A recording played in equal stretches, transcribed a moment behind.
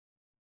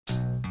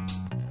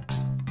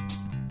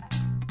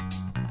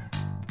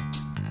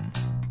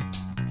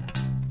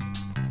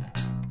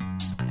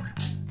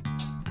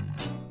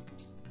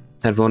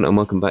Hey everyone, and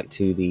welcome back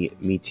to the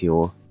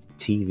Meteor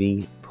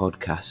TV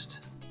podcast.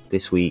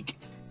 This week,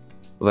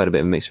 we've had a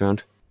bit of a mix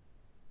around.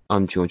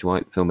 I'm George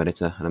White, film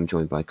editor, and I'm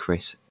joined by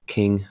Chris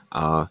King,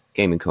 our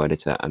gaming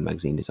co-editor and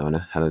magazine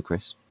designer. Hello,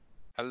 Chris.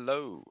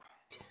 Hello.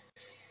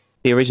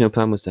 The original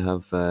plan was to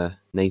have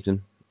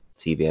Nathan,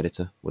 TV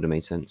editor, would have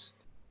made sense,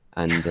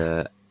 and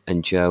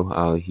Joe,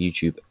 our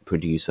YouTube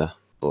producer,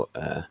 but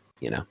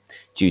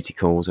duty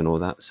calls and all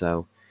that.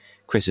 So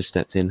Chris has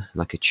stepped in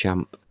like a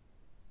champ,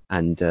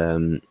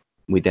 and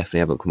we definitely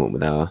haven't come up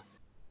with our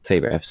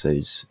favourite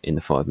episodes in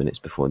the 5 minutes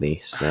before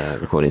this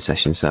recording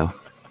session, so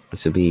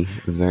this will be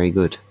very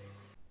good.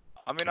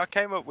 I mean, I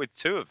came up with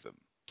two of them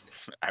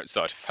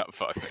outside of that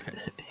 5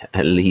 minutes.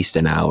 At least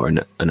an hour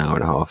and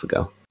a half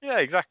ago. Yeah,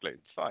 exactly.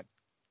 It's fine.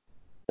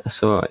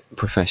 That's all right.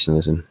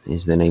 Professionalism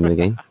is the name of the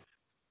game.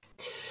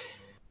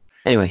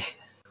 Anyway,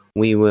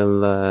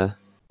 we'll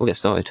get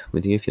started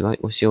with you if you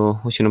like. What's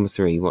your number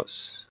three?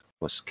 What's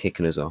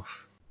kicking us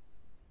off?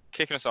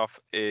 Kicking us off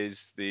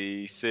is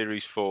the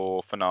Series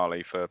 4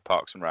 finale for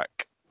Parks and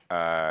Rec.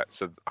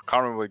 So I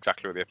can't remember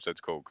exactly what the episode's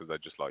called because they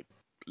just like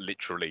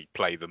literally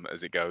play them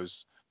as it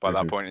goes. By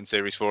that point in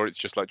Series 4, it's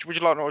just like, would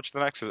you like to watch the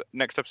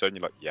next episode? And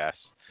you're like,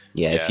 yes.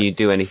 Yeah, yes. If you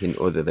do anything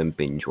other than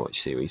binge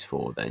watch Series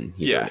 4, then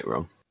you're doing it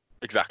wrong.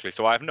 Exactly.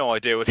 So I have no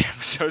idea what the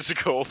episodes are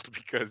called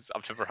because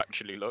I've never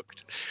actually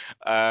looked.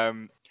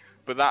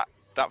 But that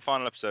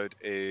final episode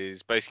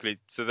is basically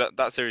so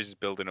that series is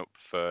building up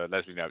for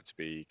Leslie Knope to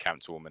be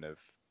councilwoman of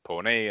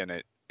Pawnee, and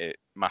it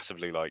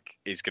massively like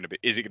is it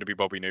going to be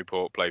Bobby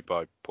Newport played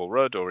by Paul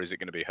Rudd, or is it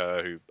going to be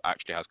her who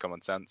actually has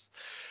common sense?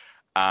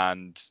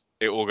 And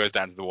it all goes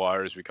down to the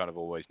wire, as we kind of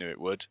always knew it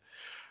would.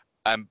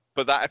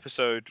 But that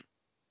episode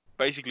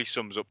basically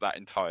sums up that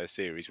entire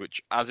series,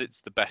 which, as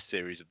it's the best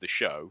series of the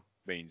show,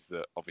 means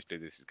that obviously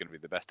this is going to be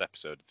the best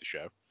episode of the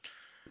show.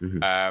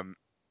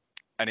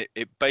 And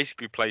it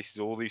basically places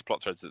all these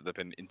plot threads that they've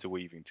been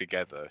interweaving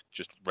together,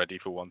 just ready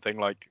for one thing.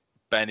 Like,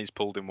 Ben is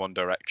pulled in one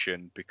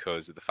direction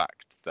because of the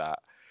fact that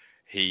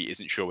he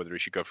isn't sure whether he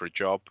should go for a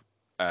job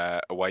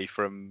away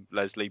from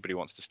Leslie, but he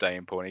wants to stay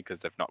in Pawnee because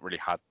they've not really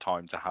had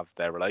time to have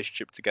their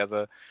relationship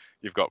together.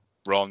 You've got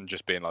Ron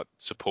just being like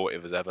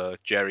supportive as ever,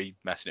 Jerry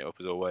messing it up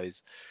as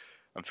always,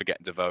 and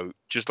forgetting to vote.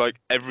 Just like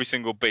every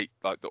single beat,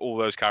 like all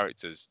those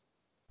characters,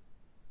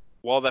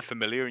 while they're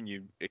familiar and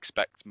you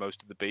expect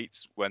most of the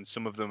beats, when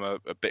some of them are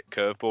a bit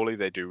curvebally,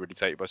 they do really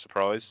take you by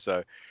surprise.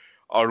 So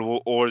I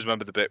will always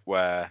remember the bit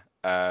where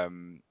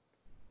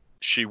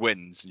she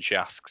wins and she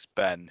asks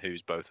Ben,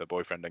 who's both her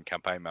boyfriend and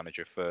campaign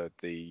manager, for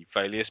the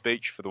failure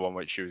speech, for the one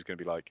which she was going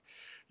to be like,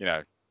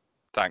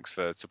 thanks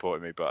for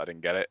supporting me, but I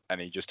didn't get it.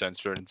 And he just turns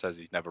to her and says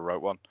he's never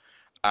wrote one.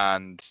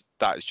 And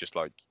that is just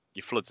like,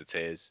 you floods of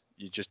tears.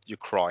 You're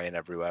crying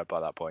everywhere by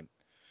that point.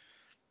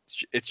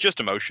 It's just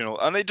emotional,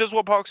 and it does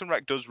what Parks and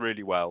Rec does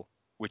really well,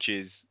 which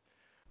is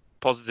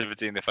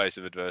positivity in the face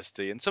of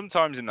adversity. And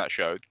sometimes in that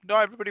show,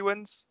 not everybody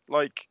wins.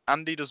 Like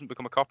Andy doesn't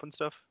become a cop and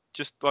stuff.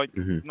 Just like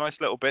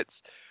nice little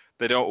bits.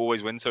 They don't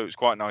always win, so it was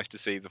quite nice to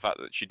see the fact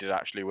that she did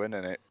actually win,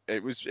 and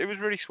it was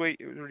really sweet.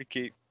 It was really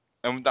cute,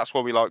 and that's why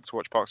we like to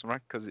watch Parks and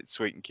Rec, because it's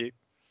sweet and cute.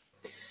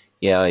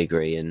 Yeah, I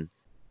agree, and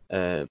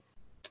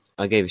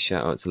I gave a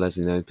shout out to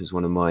Leslie Knope as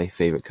one of my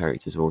favourite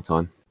characters of all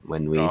time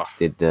when we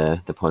did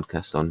the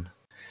podcast on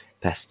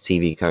best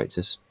TV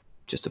characters,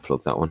 just to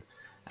plug that one.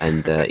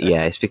 And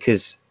yeah, it's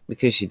because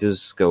she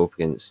does go up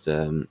against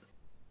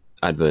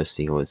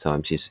adversity all the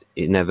time.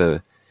 It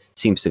never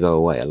seems to go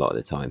away a lot of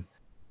the time,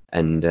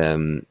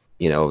 and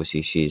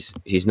obviously she's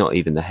not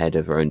even the head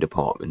of her own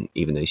department,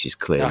 even though she's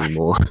clearly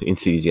more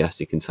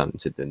enthusiastic and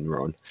talented than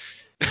Ron.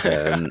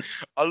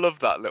 I love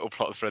that little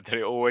plot thread that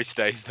it always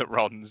stays that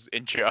Ron's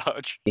in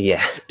charge.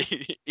 Yeah.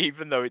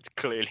 Even though it's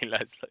clearly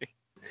Leslie.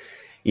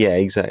 Yeah,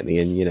 exactly.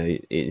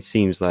 And it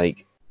seems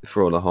like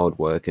for all the hard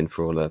work and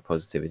for all the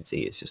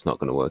positivity, it's just not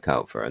going to work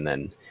out for her. And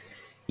then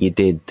you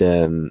get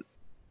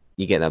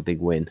that big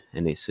win,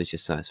 and it's such a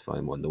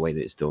satisfying one, the way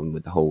that it's done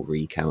with the whole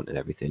recount and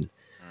everything.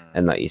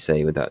 And like you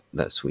say, with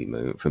that sweet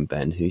moment from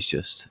Ben, who's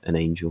just an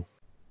angel.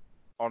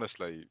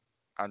 Honestly,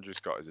 Andrew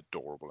Scott is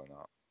adorable in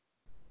that.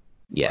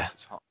 Yeah.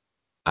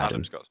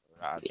 Adam Scott.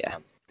 Yeah.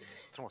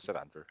 Someone said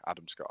Andrew.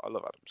 Adam Scott. I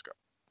love Adam Scott.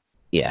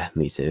 Yeah,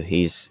 me too.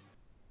 He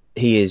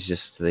is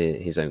just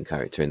his own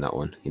character in that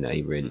one.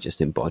 He really just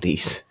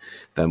embodies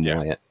Ben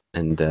Wyatt,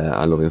 and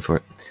I love him for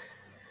it.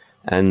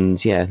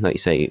 And yeah, like you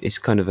say, it's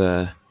kind of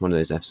one of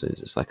those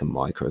episodes. It's like a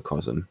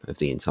microcosm of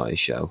the entire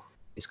show.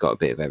 It's got a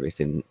bit of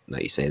everything,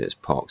 like you say, that's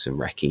Parks and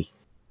Rec-y,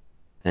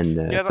 and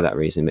for that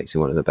reason, it makes it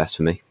one of the best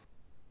for me.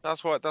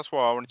 That's why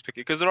I wanted to pick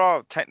it, because there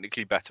are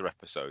technically better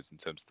episodes in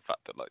terms of the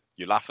fact that like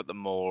you laugh at them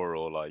more,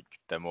 or like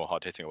they're more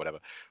hard hitting or whatever.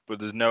 But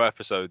there's no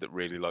episode that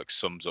really like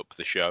sums up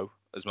the show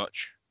as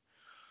much.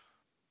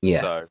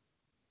 Yeah. So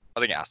I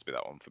think it has to be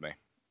that one for me.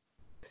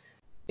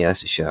 Yeah,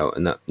 that's a shout,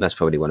 and that's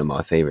probably one of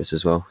my favourites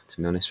as well,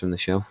 to be honest, from the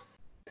show.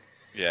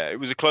 Yeah,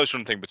 it was a close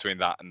run thing between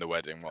that and the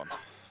wedding one.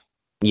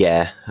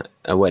 Yeah,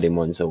 a wedding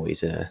one's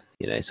always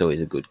it's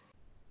always a good,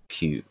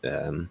 cute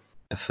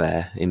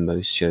affair in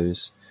most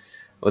shows.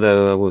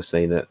 Although I will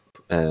say that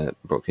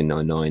Brooklyn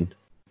Nine-Nine.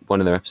 One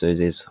of their episodes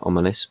is on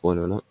my list,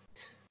 spoiler alert.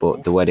 But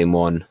Oof. the wedding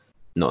one,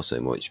 not so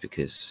much,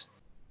 because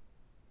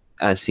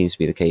as seems to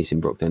be the case in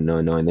Brooklyn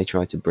Nine-Nine, they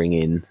try to bring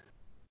in,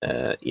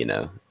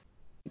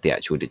 the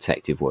actual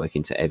detective work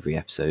into every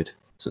episode.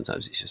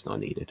 Sometimes it's just not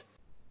needed.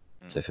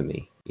 So for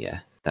me, yeah,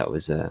 that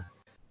was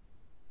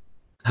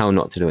how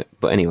not to do it.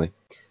 But anyway,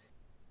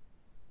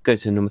 go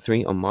to number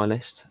 3 on my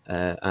list,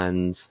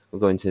 and we'll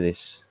go into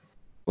this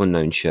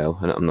unknown show,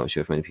 and I'm not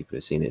sure if many people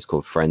have seen it. It's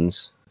called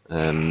Friends.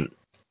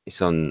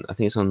 It's on, I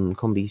think it's on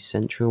Comedy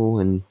Central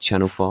and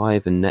Channel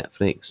 5 and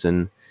Netflix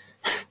and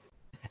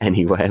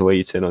anywhere where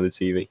you turn on the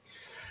TV.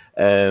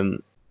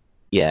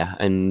 Yeah,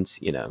 and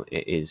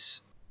it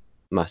is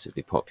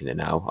massively popular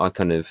now. I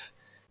kind of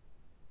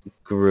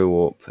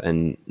grew up,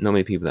 and not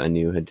many people that I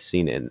knew had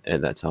seen it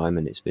at that time,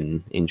 and it's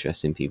been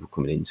interesting people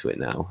coming into it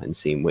now and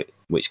seeing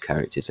which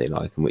characters they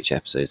like and which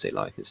episodes they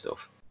like and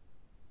stuff.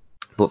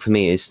 But for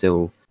me, it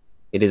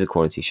is a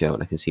quality show,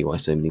 and I can see why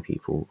so many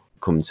people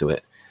come to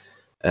it.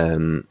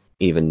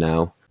 Even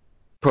now,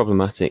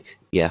 problematic,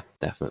 yeah,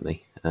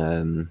 definitely.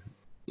 There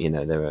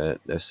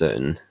are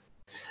certain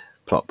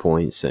plot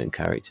points, certain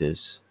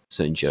characters,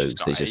 certain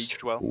jokes that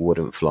just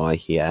wouldn't fly.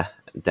 Yeah,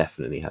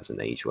 definitely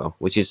hasn't aged well,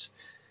 which is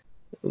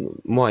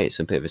why it's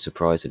a bit of a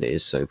surprise that it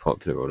is so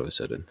popular all of a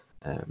sudden.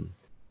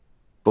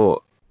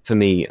 But for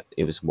me,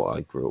 it was what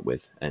I grew up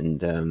with,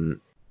 and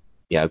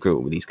I grew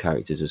up with these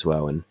characters as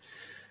well, and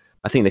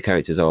I think the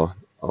characters are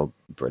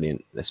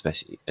brilliant,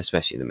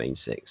 especially the main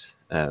 6.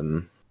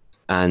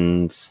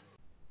 And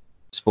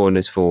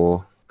spoilers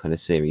for kind of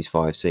series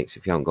 5, 6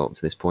 if you haven't got up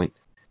to this point,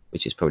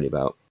 which is probably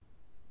about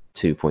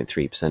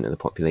 2.3% of the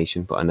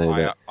population. But I know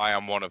that I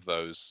am one of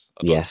those.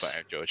 Yes,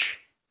 Judge.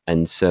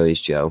 And so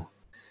is Joe.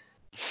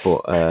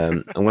 But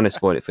I'm going to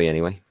spoil it for you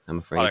anyway. I'm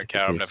afraid. I don't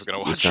care. I'm never going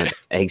to watch it.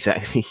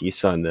 Exactly. You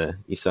signed the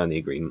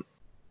agreement.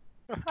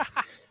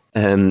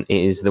 It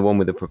is the one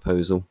with the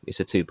proposal. It's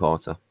a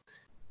 2-parter,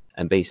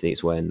 and basically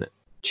it's when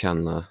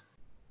Chandler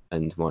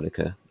and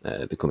Monica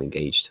become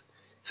engaged.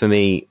 For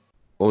me,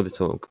 all the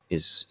talk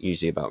is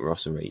usually about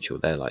Ross and Rachel.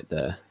 They're like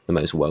the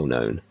most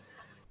well-known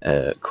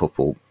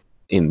couple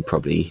in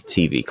probably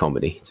TV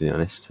comedy, to be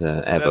honest,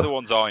 ever. They're the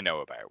ones I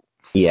know about.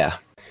 Yeah,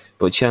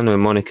 but Chandler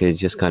and Monica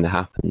just kind of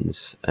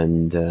happens,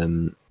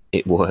 and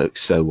it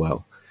works so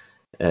well.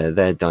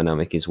 Their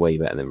dynamic is way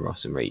better than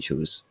Ross and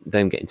Rachel's.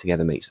 Them getting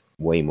together makes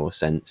way more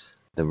sense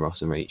than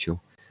Ross and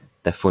Rachel.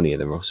 They're funnier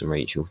than Ross and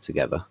Rachel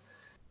together.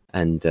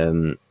 And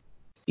the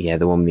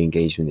one with the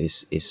engagement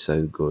is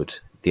so good.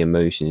 The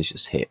emotions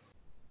just hit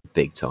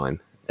big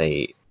time.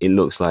 It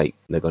looks like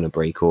they're going to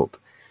break up.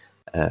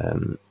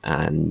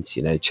 And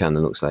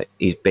Chandler looks like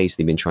he's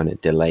basically been trying to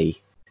delay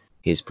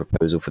his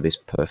proposal for this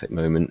perfect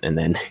moment, and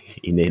then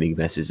he nearly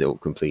messes it up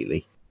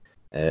completely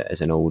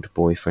as an old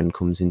boyfriend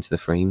comes into the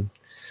frame.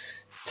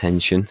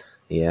 Tension,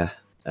 yeah.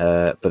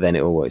 But then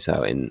it all works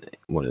out in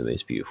one of the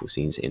most beautiful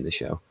scenes in the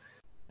show,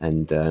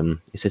 and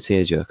it's a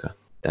tearjerker,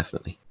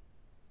 definitely.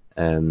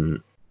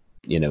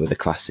 With the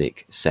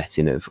classic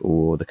setting of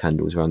all the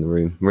candles around the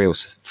room, real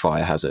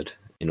fire hazard,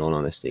 in all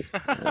honesty.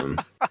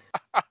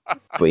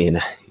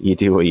 But you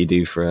do what you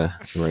do for a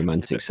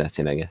romantic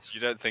setting, I guess.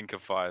 You don't think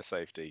of fire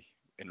safety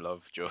in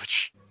love,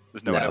 George.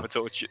 There's no one ever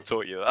taught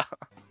you that.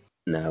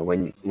 No,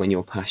 when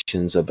your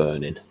passions are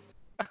burning,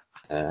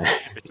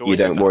 you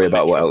don't worry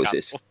about what else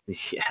is.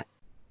 Yeah.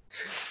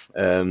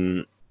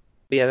 But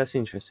yeah, that's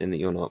interesting that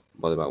you're not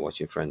bothered about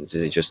watching Friends.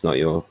 Is it just not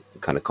your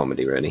kind of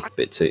comedy, really?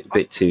 Bit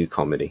too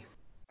comedy.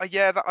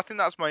 Yeah, I think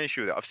that's my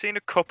issue with it. I've seen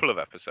a couple of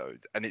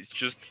episodes, and it's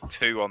just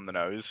too on the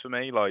nose for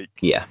me. Like,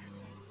 yeah,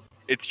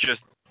 it's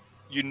just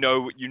you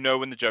know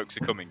when the jokes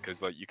are coming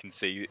because like you can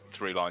see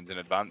 3 lines in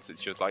advance.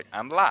 It's just like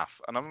and laugh,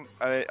 and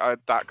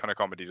that kind of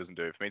comedy doesn't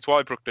do it for me. It's why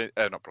not Brooklyn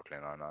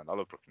Nine-Nine. I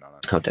love Brooklyn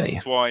Nine-Nine. How dare you?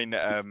 It's why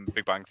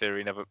Big Bang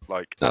Theory never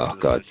after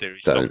the third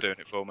series stopped doing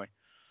it for me.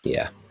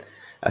 Yeah,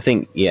 I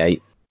think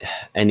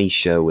any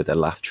show with a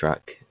laugh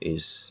track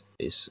is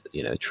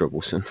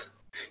troublesome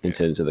in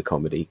terms of the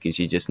comedy, because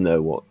you just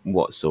know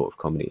what sort of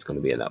comedy it's going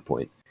to be at that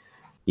point.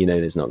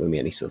 There's not going to be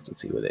any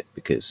subtlety with it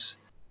because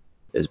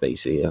there's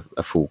basically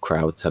a full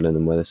crowd telling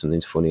them whether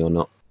something's funny or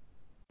not.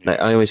 Like,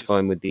 I always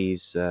find with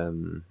these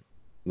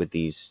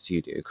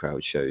studio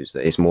crowd shows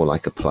that it's more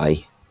like a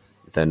play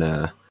than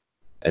a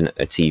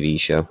TV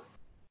show.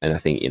 And I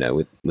think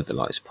with the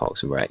likes of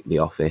Parks and Rec, The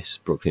Office,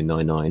 Brooklyn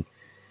Nine-Nine,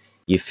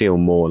 you feel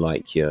more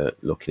like you're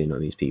looking in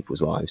on these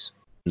people's lives,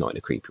 not in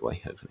a creepy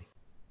way, hopefully.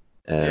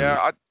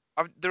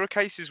 There are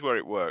cases where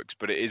it works,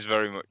 but it is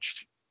very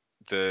much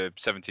the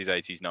 70s,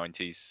 80s,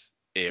 90s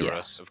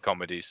era of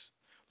comedies.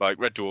 Like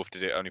Red Dwarf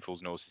did it, Only Fools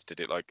and Horses did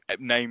it. Like,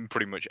 name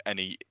pretty much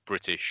any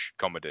British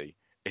comedy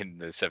in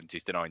the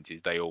 70s to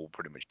 90s, they all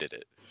pretty much did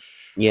it.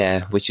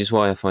 Yeah, which is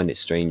why I find it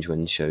strange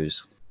when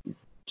shows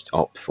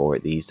opt for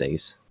it these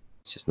days.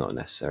 It's just not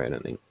necessary, I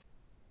don't think.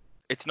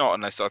 It's not,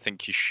 unless I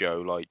think you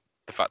show like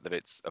the fact that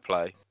it's a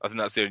play. I think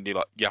that's the only,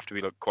 like, you have to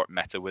be like quite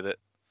meta with it.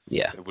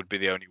 Yeah, it would be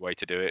the only way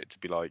to do it, to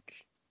be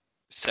like,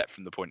 set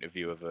from the point of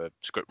view of a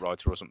script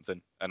writer or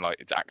something, and like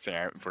it's acting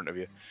out in front of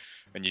you,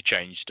 and you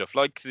change stuff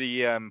like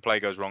the Play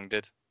Goes Wrong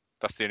did.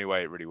 That's the only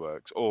way it really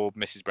works. Or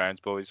Mrs. Brown's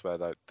Boys, where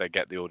they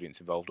get the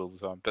audience involved all the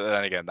time. But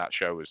then again, that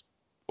show was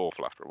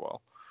awful after a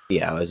while.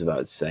 Yeah, I was about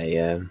to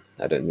say,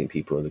 I don't think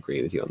people will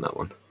agree with you on that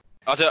one.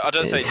 I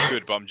don't say it's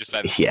good, but I'm just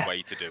saying it's Yeah. a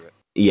way to do it.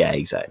 Yeah,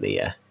 exactly.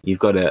 Yeah, you've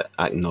got to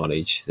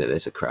acknowledge that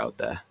there's a crowd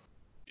there.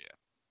 Yeah.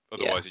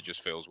 Otherwise, it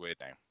just feels weird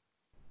now.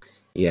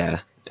 Yeah,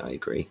 I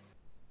agree.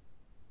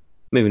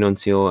 Moving on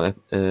to your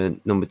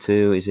number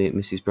 2, is it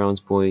Mrs. Brown's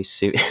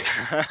Boys?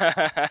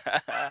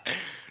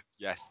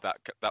 Yes,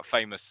 that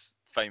famous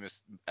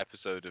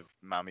episode of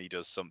Mammy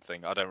Does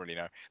Something. I don't really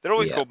know. They're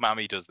always called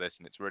Mammy Does This,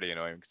 and it's really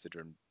annoying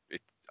considering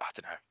it. I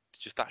don't know. It's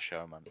just that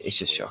show, man. It's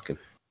just weird. shocking.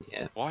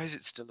 Yeah. Why is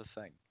it still a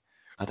thing?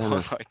 I don't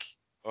know. Like,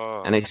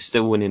 oh. And it's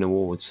still winning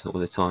awards all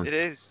the time. It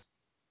is.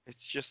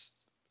 It's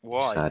just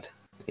why. Sad.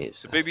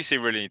 It's the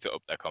BBC really need to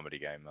up their comedy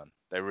game, man.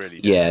 They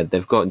really do. Yeah,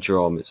 they've got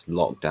dramas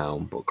locked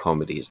down, but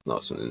comedy is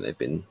not something they've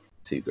been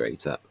too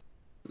great at.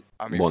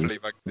 I mean,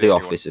 The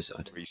Office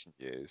aside. Recent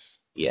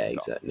years. Yeah,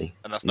 exactly.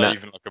 And that's not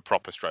even like a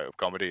proper straight up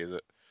comedy, is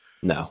it?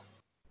 No,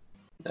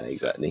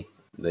 exactly.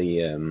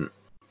 The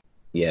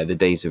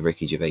days of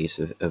Ricky Gervais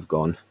have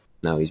gone.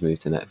 Now he's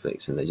moved to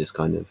Netflix, and they're just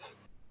kind of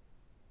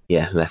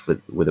left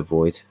with a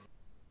void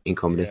in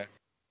comedy. Yeah.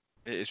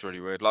 It is really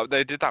weird. Like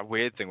they did that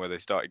weird thing where they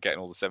started getting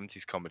all the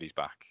 70s comedies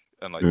back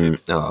and like did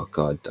oh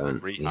god,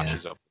 don't rehashes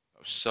of them. It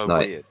was so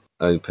like, weird.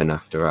 Open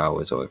After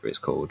Hours, or whatever it's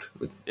called,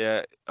 with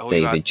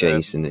David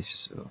Jason. It's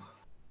just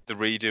the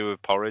redo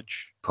of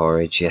Porridge,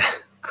 yeah.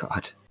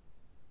 God.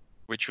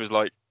 Which was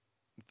like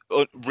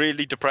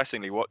really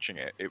depressingly watching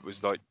it. It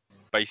was like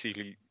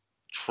basically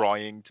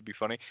trying to be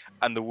funny,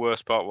 and the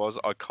worst part was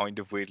I kind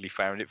of weirdly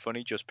found it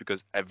funny just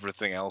because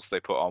everything else they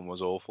put on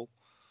was awful.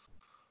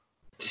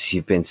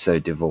 You've been so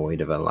devoid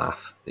of a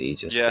laugh that you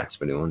just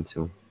desperately want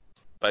to.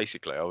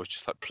 Basically, I was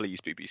just like, please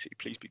BBC,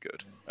 please be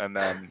good, and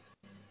then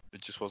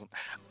it just wasn't.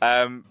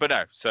 But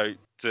no. So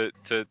to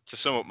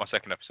sum up my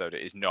second episode,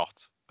 it is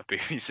not a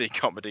BBC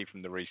comedy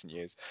from the recent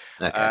years.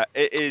 Okay.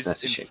 It is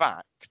in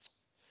fact,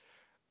 it's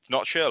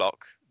not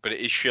Sherlock, but it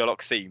is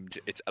Sherlock themed.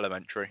 It's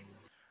Elementary,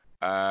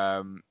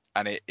 and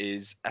it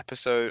is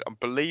episode, I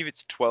believe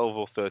it's 12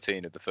 or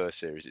 13 of the first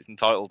series. It's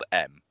entitled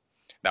M.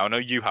 Now, I know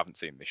you haven't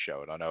seen this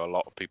show, and I know a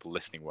lot of people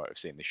listening won't have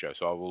seen this show,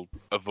 so I will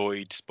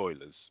avoid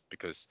spoilers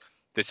because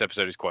this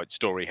episode is quite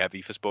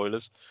story-heavy for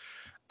spoilers.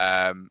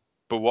 But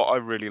what I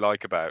really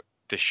like about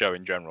this show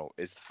in general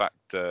is the fact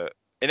that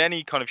in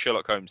any kind of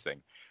Sherlock Holmes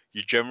thing,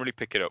 you generally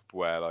pick it up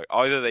where like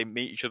either they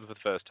meet each other for the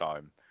first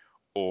time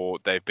or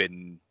they've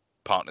been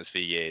partners for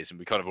years and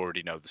we kind of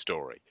already know the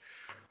story.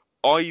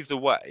 Either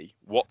way,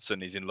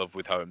 Watson is in love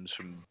with Holmes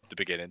from the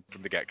beginning,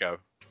 from the get-go.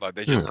 Like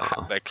they just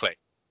they click.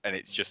 And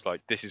it's just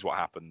like, this is what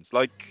happens.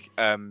 Like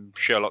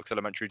Sherlock's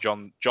Elementary,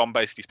 John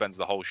basically spends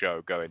the whole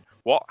show going,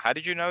 what? How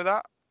did you know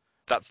that?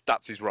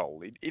 That's his role.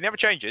 He never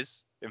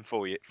changes in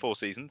 4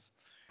 seasons.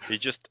 He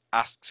just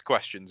asks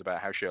questions about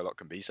how Sherlock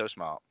can be so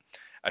smart.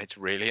 And it's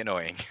really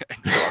annoying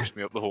and drives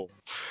me up the wall.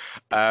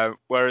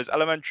 Whereas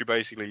Elementary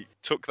basically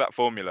took that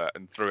formula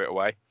and threw it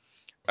away.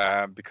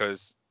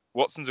 Because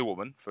Watson's a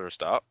woman, for a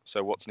start.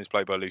 So Watson is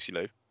played by Lucy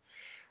Liu.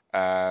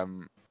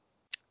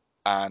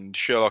 And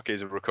Sherlock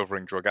is a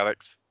recovering drug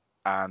addict.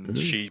 And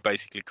she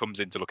basically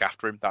comes in to look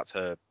after him. That's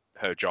her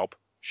job.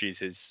 She's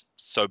his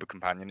sober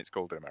companion. It's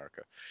called in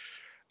America.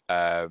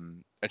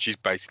 And she's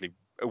basically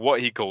what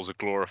he calls a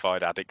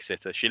glorified addict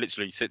sitter. She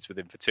literally sits with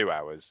him for 2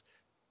 hours.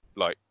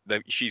 Like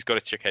she's got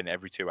to check in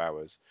every 2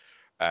 hours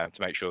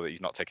to make sure that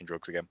he's not taking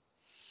drugs again.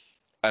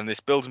 And this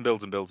builds and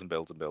builds and builds and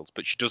builds and builds.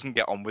 But she doesn't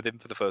get on with him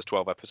for the first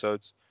 12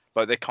 episodes.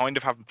 Like they kind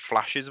of have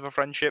flashes of a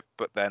friendship,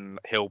 but then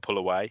he'll pull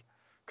away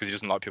because he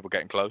doesn't like people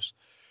getting close.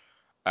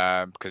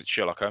 Because it's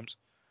Sherlock Holmes.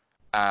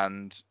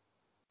 And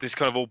this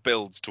kind of all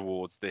builds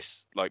towards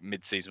this like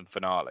mid-season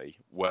finale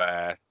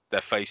where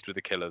they're faced with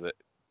a killer that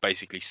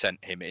basically sent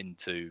him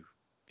into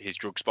his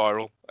drug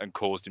spiral and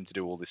caused him to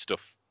do all this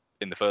stuff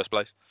in the first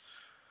place.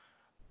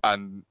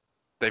 And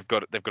they've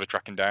got to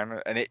track him down.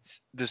 And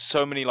there's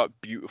so many like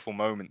beautiful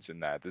moments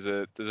in there. There's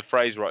a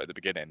phrase right at the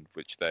beginning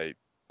which they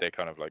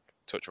kind of like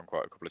touch on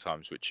quite a couple of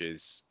times, which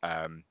is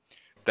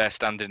they're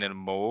standing in a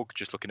morgue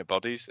just looking at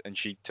bodies, and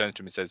she turns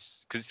to him and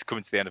says, because it's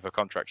coming to the end of her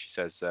contract, she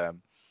says,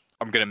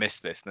 I'm going to miss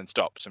this, and then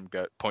stops and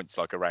points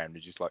like around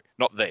and just like,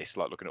 not this,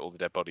 like looking at all the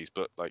dead bodies,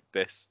 but like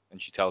this.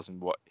 And she tells him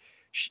what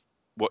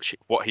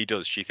he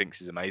does, she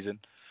thinks is amazing.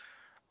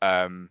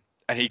 And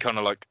he kind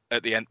of like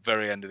at the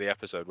very end of the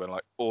episode, when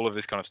like all of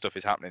this kind of stuff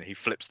is happening, he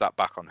flips that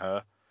back on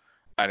her.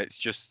 And it's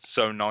just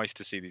so nice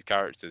to see these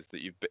characters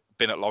that you've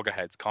been at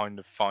loggerheads kind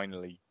of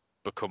finally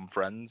become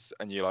friends.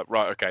 And you're like,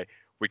 right, okay,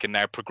 we can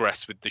now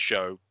progress with the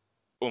show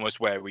almost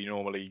where we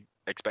normally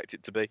expect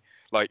it to be.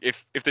 Like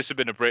if this had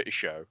been a British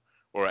show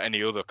or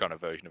any other kind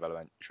of version of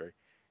Elementary,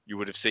 you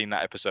would have seen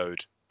that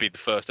episode be the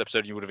first episode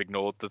and you would have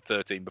ignored the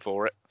 13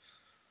 before it.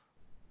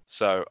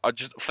 So I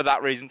just, for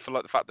that reason, for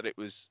like the fact that it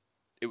was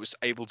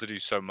able to do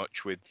so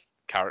much with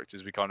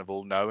characters we kind of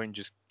all know and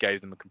just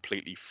gave them a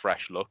completely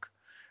fresh look.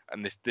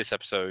 And this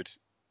episode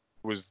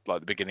was like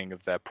the beginning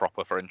of their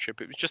proper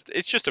friendship.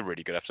 It's just a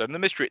really good episode, and the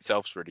mystery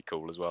itself's really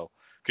cool as well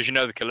because you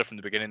know the killer from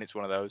the beginning. It's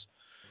one of those,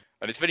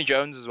 and it's Vinnie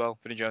Jones as well.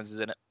 Vinnie Jones is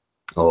in it.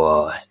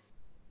 Oh,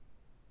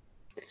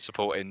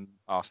 supporting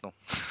Arsenal.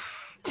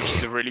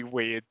 It's a really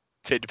weird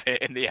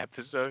tidbit in the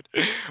episode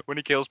when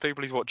he kills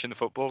people. He's watching the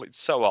football. It's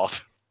so odd,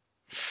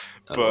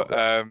 but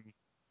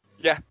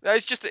yeah,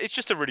 it's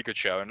just a really good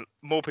show, and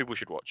more people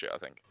should watch it, I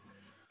think.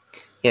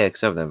 Yeah,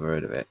 because I've never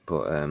heard of it,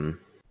 but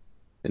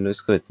it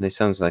looks good. It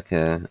sounds like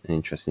an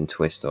interesting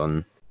twist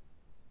on,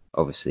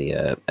 obviously,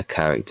 a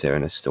character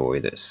and a story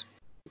that's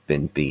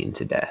been beaten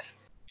to death.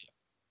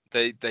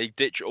 They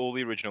ditch all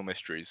the original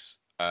mysteries.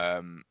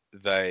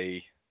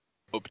 They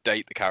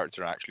update the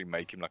character and actually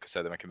make him, like I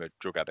said, they make him a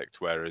drug addict.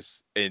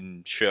 Whereas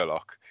in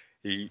Sherlock,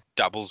 he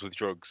dabbles with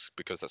drugs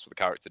because that's what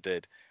the character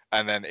did.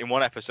 And then in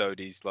one episode,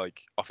 he's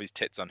like off his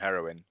tits on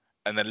heroin,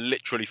 and then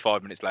literally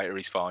 5 minutes later,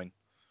 he's fine.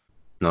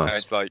 Nice. And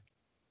it's like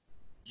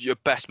your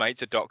best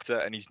mate's a doctor,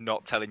 and he's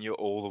not telling you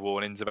all the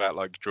warnings about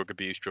like drug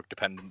abuse, drug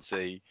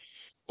dependency,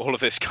 all of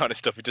this kind of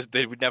stuff.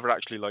 They would never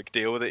actually like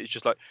deal with it. It's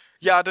just like,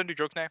 yeah, I don't do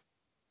drugs now.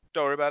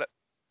 Don't worry about it.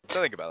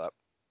 Don't think about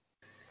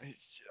that.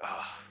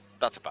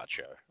 That's a bad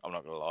show. I'm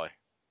not gonna lie.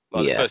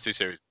 Like the first two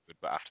series were good,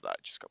 but after that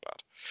it just got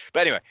bad. But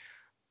anyway,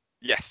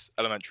 yes,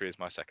 Elementary is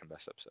my second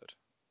best episode.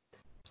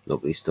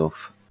 Lovely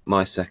stuff.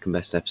 My second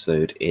best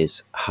episode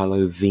is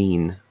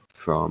Halloween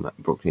from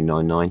Brooklyn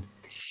Nine-Nine.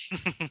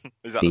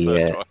 Is that the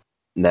first one?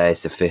 No,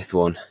 it's the fifth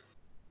one.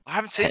 I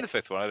haven't seen the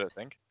fifth one, I don't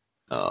think.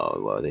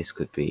 Oh, well, this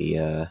could be...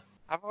 Have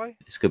I?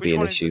 This could be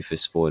an issue for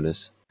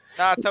spoilers.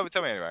 Nah, tell me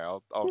anyway.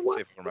 I'll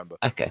see if I can remember.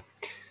 Okay.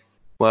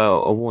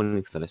 Well, a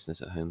warning for the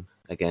listeners at home.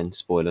 Again,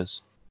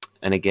 spoilers.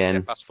 And again...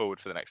 Yeah, fast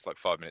forward for the next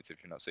 5 minutes if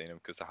you've not seen them,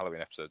 because the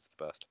Halloween episode's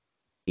the best.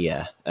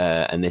 Yeah,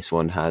 and this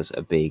one has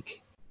a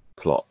big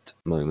plot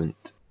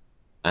moment.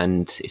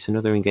 And it's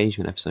another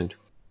engagement episode.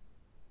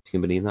 You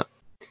can believe that.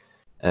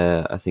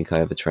 I think I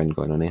have a trend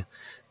going on here.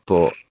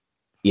 But,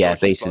 yeah,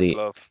 basically,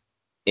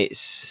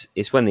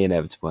 it's when the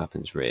inevitable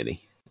happens,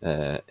 really.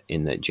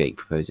 In that Jake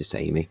proposes to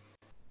Amy.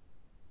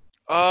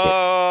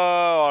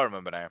 Oh, I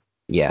remember now.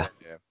 Yeah.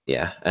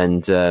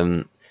 And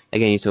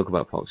again, you talk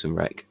about Parks and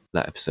Rec,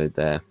 that episode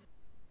there,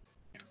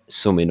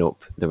 summing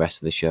up the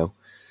rest of the show.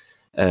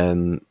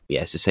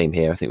 It's the same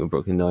here. I think with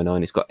Brooklyn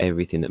Nine-Nine, it's got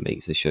everything that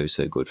makes the show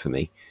so good for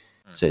me.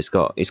 So it's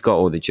got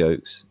all the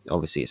jokes.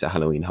 Obviously, it's a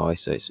Halloween heist,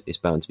 so it's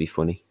bound to be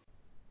funny.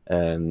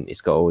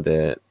 It's got all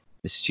the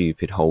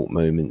stupid Holt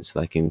moments,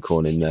 like him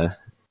calling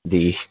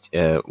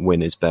the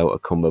winner's belt a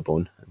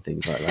cummerbund and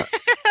things like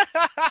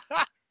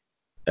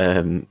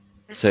that.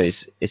 So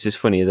it's as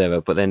funny as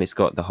ever, but then it's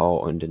got the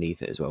heart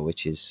underneath it as well,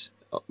 which is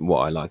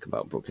what I like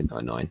about Brooklyn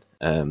Nine-Nine.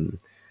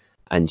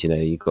 And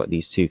you've got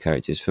these two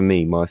characters. For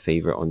me, my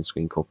favourite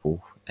on-screen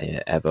couple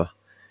ever.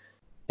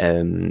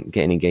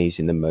 Getting engaged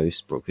in the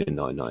most Brooklyn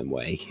Nine-Nine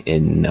way.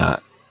 In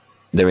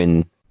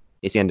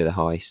it's the end of the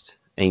heist.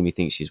 Amy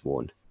thinks she's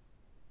won.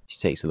 She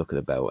takes a look at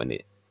the belt and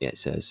it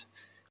says,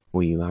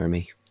 "Will you marry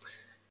me?"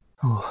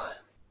 Oh,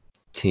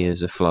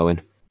 tears are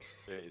flowing.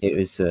 It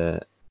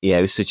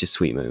was such a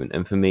sweet moment.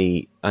 And for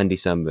me, Andy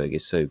Samberg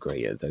is so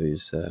great at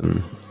those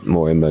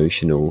more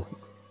emotional,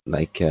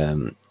 like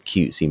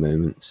cutesy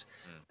moments.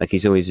 Like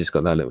he's always just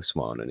got that little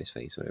smile on his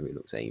face whenever he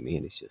looks at Amy,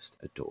 and it's just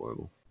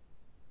adorable.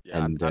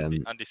 Yeah, and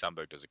Andy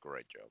Samberg does a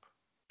great job.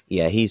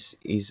 Yeah, he's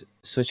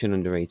such an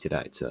underrated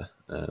actor.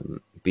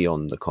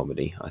 Beyond the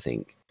comedy, I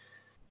think.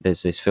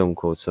 There's this film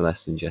called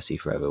Celeste and Jesse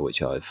Forever,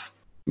 which I've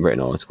written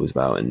articles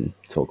about and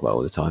talk about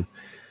all the time.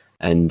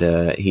 And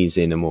he's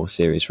in a more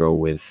serious role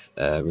with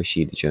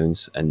Rashida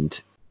Jones, and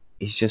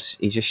he just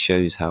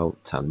shows how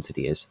talented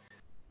he is.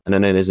 And I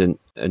know there's an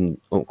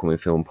upcoming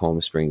film,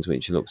 Palm Springs,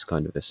 which looks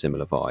kind of a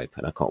similar vibe,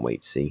 and I can't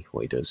wait to see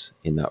what he does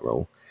in that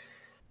role.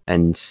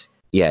 And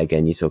yeah,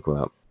 again, you talk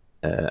about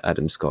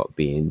Adam Scott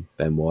being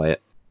Ben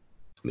Wyatt.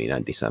 I mean,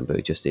 Andy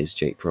Samberg just is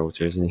Jake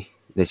Peralta, isn't he?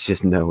 There's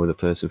just no other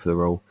person for the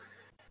role.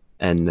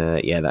 And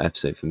that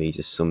episode for me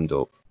just summed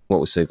up what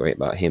was so great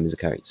about him as a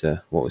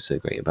character, what was so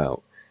great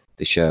about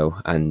the show,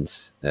 and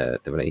the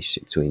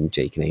relationship between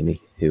Jake and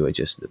Amy, who are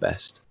just the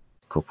best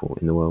couple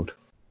in the world.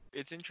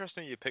 It's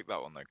interesting you picked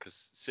that one, though,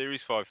 because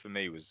Series 5 for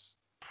me was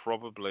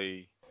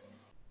probably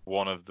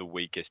one of the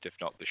weakest, if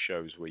not the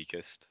show's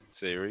weakest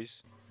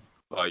series.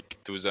 Like,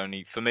 there was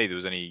only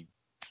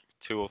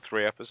 2 or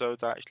 3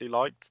 episodes I actually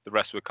liked. The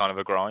rest were kind of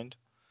a grind.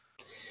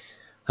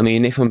 I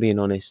mean, if I'm being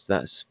honest,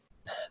 that's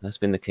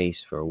been the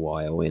case for a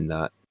while, in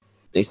that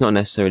it's not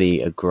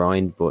necessarily a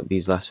grind, but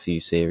these last few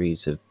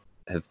series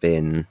have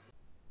been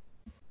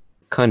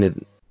kind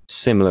of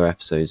similar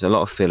episodes, a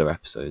lot of filler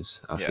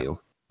episodes, I feel.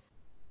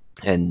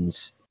 And,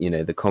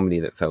 the comedy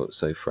that felt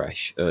so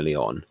fresh early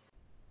on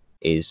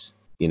is,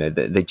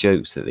 the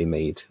jokes that they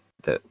made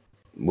that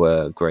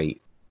were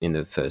great in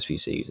the first few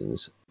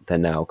seasons, they're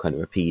now kind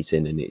of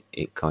repeating, and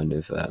it kind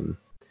of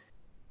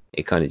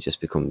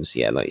just becomes,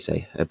 like you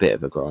say, a bit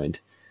of a grind.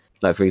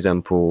 Like, for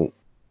example,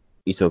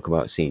 you talk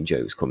about seeing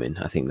jokes come in.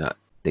 I think that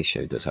this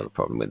show does have a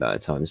problem with that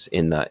at times.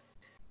 In that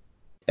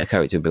a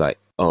character would be like,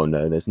 "Oh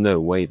no, there's no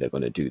way they're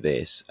going to do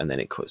this," and then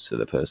it cuts to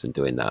the person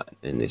doing that,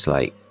 and it's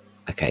like,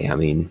 okay, I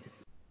mean,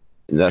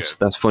 that's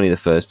funny the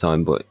first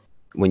time, but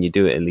when you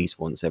do it at least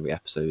once every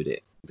episode,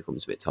 it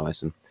becomes a bit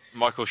tiresome.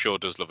 Michael Shaw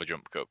does love a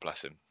jump cut,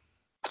 bless him.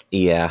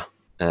 Yeah,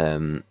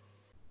 and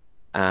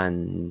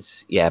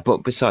yeah,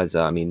 but besides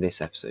that, I mean,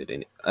 this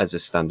episode, as a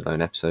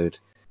standalone episode,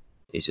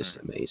 is just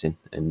amazing,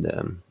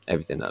 and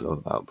everything that I love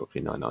about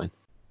Brooklyn Nine-Nine,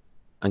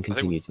 and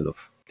continue to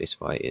love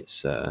despite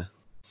its,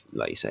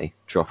 like you say,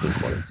 drop in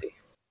quality.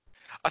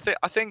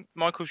 I think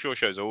Michael Shaw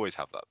shows always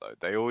have that though.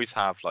 They always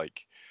have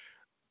like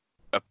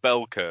a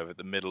bell curve at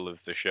the middle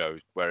of the show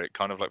where it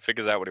kind of like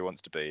figures out what it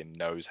wants to be and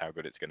knows how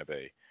good it's going to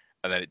be,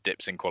 and then it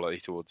dips in quality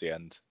towards the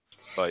end.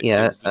 Like it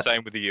was the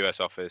same with the US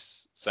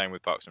Office, same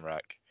with Parks and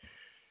Rec.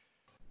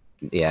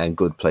 Yeah, and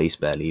Good Place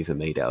barely even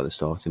made it out of the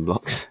starting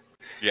blocks.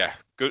 Yeah,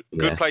 Good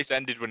Place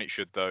ended when it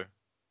should though.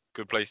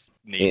 Good Place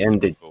needed to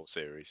be full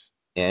series.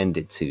 It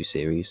ended 2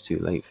 series too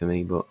late for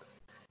me, but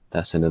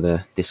that's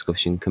another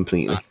discussion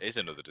completely. That is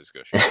another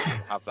discussion.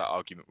 I'll have that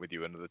argument with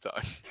you another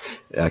time.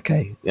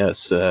 Okay,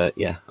 that's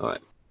yeah, all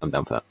right, I'm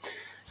down for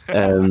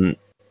that.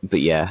 But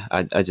yeah,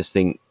 I just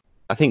think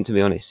to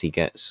be honest, he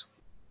gets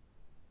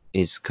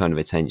his kind of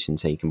attention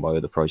taken by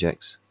other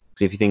projects.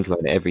 Because if you think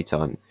about it, every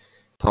time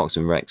Parks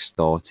and Rec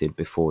started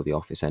before The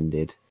Office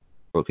ended,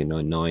 Brooklyn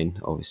Nine-Nine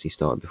obviously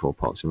started before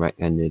Parks and Rec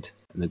ended,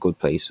 and The Good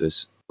Place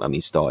was, I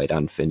mean, started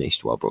and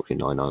finished while Brooklyn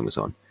Nine-Nine was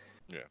on.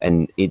 Yeah.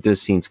 And it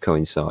does seem to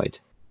coincide.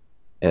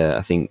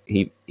 I think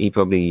he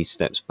probably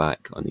steps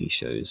back on these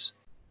shows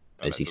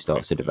as he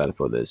starts to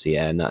develop others.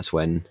 Yeah, and that's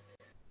when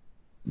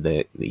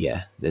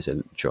there's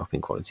a drop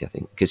in quality, I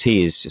think, because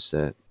he is just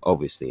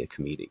obviously a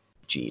comedic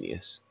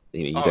genius. I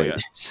mean, you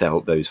don't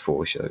sell those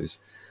 4 shows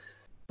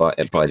by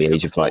the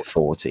age of like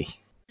 40.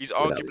 He's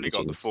arguably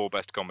got the 4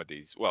 best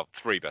comedies. Well,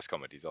 3 best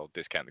comedies. I'll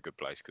discount The Good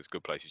Place because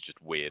Good Place is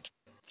just weird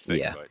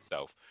thing by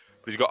itself.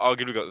 But he's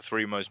arguably got the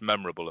 3 most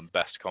memorable and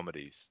best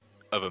comedies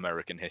of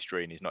American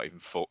history, and he's not even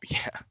 40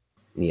 yet.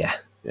 Yeah.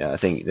 I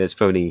think there's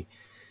probably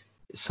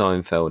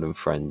Seinfeld and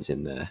Friends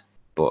in there,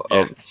 but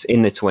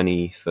in the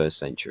 21st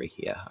century,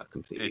 I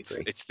completely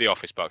agree. It's The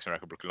Office, Parks and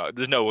Rec, Brooklyn Nine.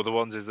 There's no other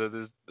ones, is there?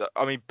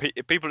 I mean,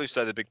 people who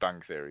say The Big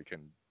Bang Theory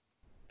can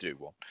do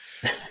one.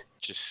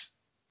 Just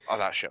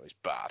that show is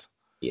bad.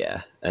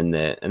 Yeah, and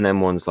then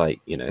ones like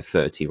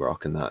 30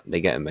 Rock and that,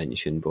 they get a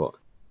mention, but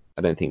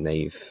I don't think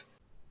they've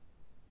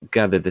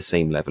gathered the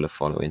same level of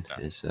following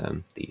as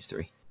these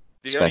 3,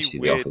 especially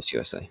The Office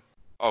USA.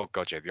 Oh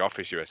god, yeah, The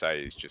Office USA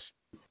is just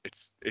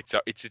it's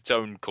its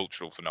own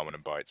cultural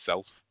phenomenon by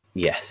itself.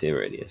 Yes, it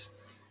really is.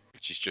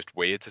 Which is just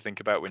weird to think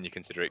about when you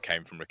consider it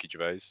came from Ricky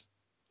Gervais.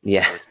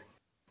 Yeah.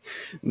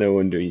 No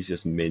wonder he's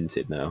just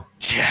minted now.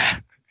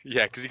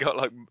 Yeah, because he got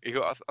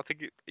I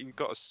think he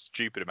got a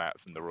stupid amount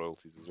from the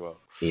royalties as well.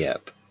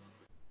 Yep.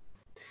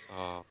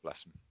 Oh,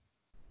 bless him.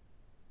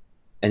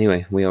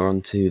 Anyway, we are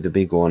on to the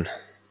big one.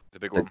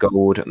 The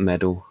gold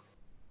medal.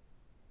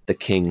 The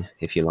king,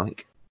 if you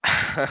like.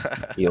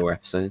 Your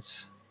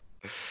episodes.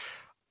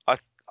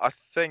 I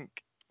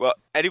think, well,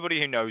 anybody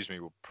who knows me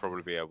will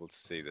probably be able to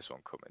see this one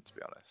coming, to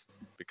be honest,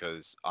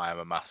 because I am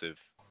a massive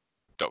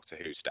Doctor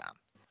Who stan.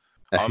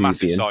 I'm a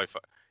massive sci-fi.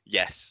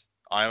 Yes,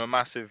 I am a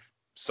massive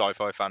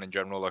sci-fi fan in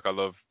general. Like, I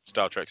love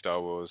Star Trek, Star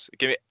Wars.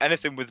 Give me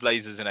anything with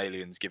lasers and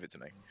aliens. Give it to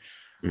me.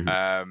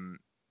 Mm-hmm.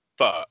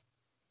 But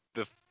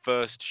the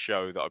first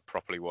show that I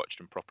properly watched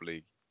and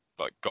properly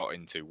got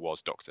into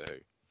was Doctor Who,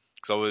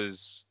 because I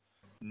was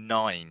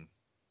 9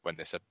 when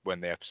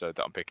the episode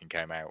that I'm picking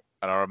came out,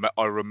 and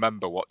I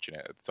remember watching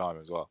it at the time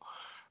as well.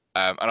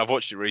 And I've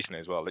watched it recently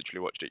as well.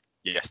 Literally watched it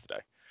yesterday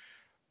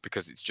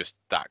because it's just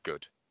that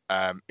good.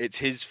 It's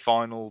his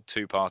final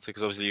 2-parter,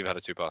 because obviously you've had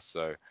a 2-parter,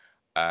 so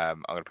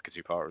I'm going to pick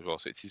a 2-parter as well.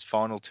 So it's his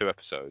final 2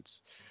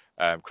 episodes,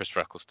 Christopher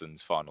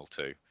Eccleston's final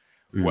 2,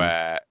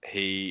 where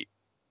he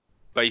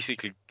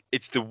basically,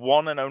 it's the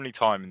one and only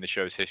time in the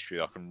show's history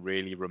that I can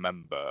really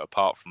remember,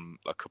 apart from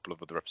a couple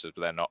of other episodes,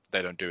 but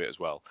they don't do it as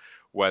well,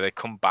 where they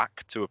come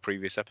back to a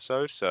previous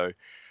episode. So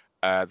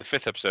the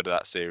 5th episode of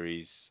that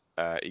series,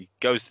 he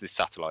goes to this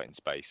satellite in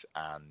space,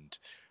 and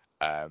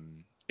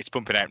it's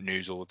pumping out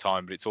news all the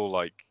time, but it's all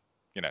like,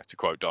 to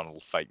quote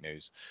Donald, fake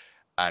news.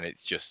 And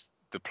it's just,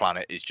 the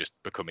planet is just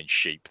becoming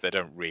sheep. They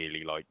don't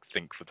really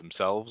think for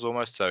themselves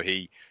almost. So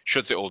he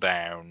shuts it all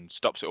down,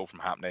 stops it all from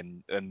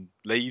happening, and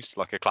leaves,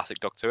 like a classic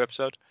Doctor Who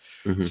episode.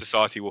 Mm-hmm.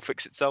 Society will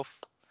fix itself.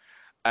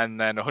 And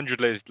then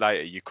 100 years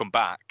later, you come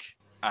back,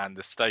 and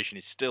the station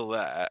is still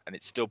there, and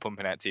it's still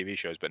pumping out TV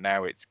shows, but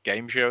now it's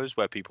game shows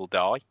where people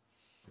die.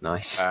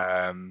 Nice.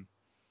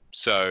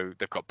 So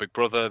they've got Big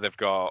Brother, they've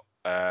got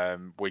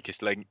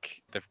Weakest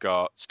Link, they've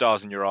got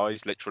Stars in Your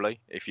Eyes, literally.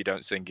 If you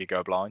don't sing, you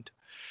go blind.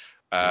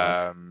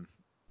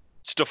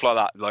 Stuff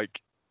like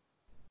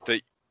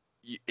that,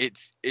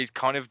 it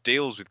kind of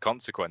deals with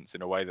consequence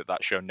in a way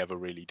that show never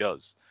really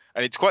does,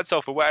 and it's quite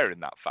self-aware in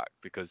that fact,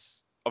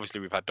 because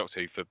obviously we've had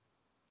Doctor Who for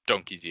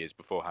donkey's years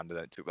beforehand, and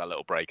then it took that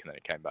little break, and then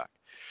it came back,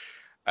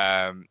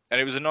 and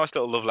it was a nice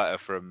little love letter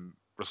from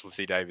Russell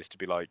C Davies to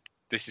be like,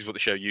 this is what the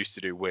show used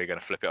to do. We're going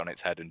to flip it on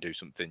its head and do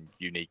something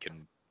unique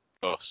and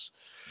us.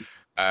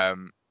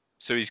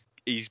 So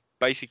he's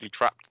basically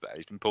trapped there.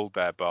 He's been pulled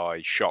there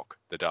by Shock,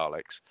 the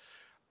Daleks.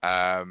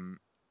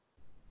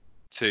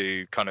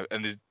 To kind of,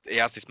 and he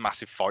has this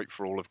massive fight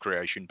for all of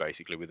creation,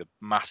 basically, with a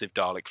massive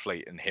Dalek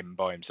fleet and him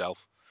by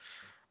himself.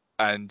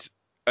 And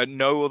at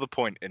no other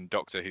point in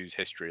Doctor Who's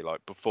history,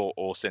 like before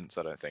or since,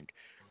 I don't think,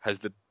 has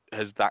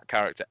that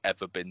character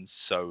ever been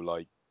so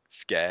like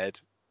scared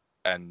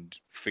and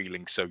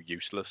feeling so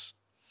useless.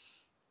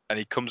 And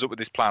he comes up with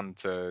this plan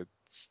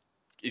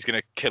he's going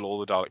to kill all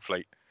the Dalek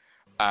fleet,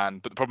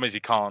 but the problem is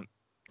he can't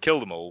kill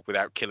them all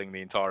without killing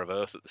the entire of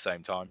Earth at the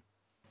same time.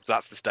 So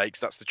that's the stakes.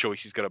 That's the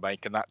choice he's got to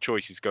make, and that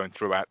choice is going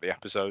throughout the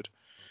episode.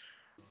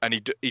 And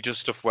he does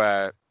stuff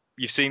where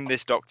you've seen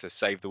this Doctor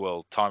save the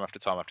world time after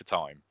time after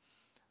time,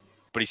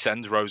 but he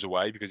sends Rose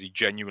away because he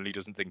genuinely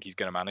doesn't think he's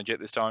going to manage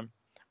it this time.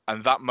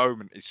 And that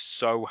moment is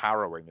so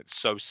harrowing. It's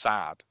so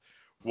sad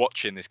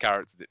watching this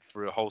character that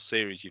for a whole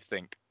series you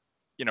think,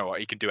 you know what,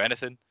 he can do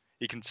anything.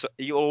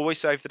 He'll always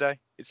save the day.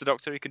 It's the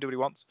Doctor. He can do what he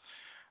wants,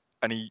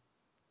 and he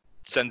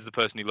sends the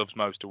person he loves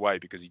most away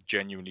because he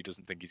genuinely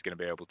doesn't think he's going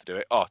to be able to do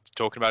it. Oh,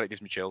 talking about it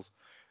gives me chills.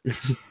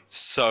 It's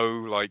so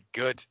like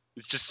good.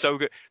 It's just so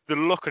good. The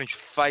look on his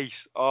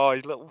face. Oh,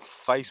 his little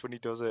face when he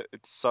does it.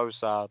 It's so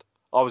sad.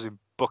 I was in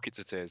buckets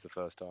of tears the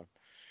first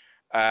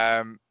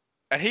time.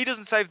 And he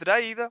doesn't save the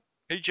day either.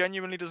 He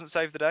genuinely doesn't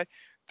save the day.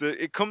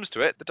 It comes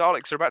to it. The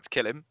Daleks are about to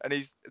kill him, and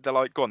they're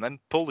like, "Go on, then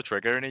pull the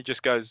trigger." And he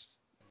just goes,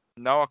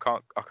 "No, I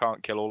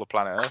can't kill all the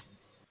planet Earth."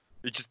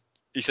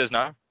 He says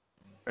no.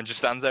 And just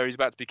stands there. He's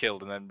about to be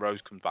killed, and then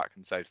Rose comes back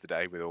and saves the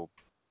day with all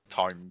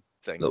time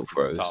things, and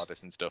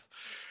TARDIS and stuff.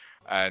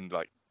 And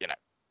like, you know,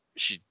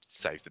 she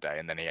saves the day,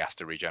 and then he has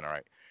to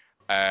regenerate.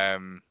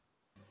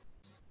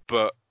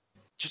 But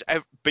just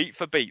beat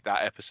for beat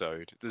that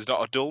episode, there's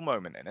not a dull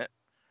moment in it.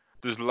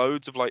 There's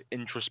loads of like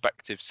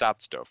introspective,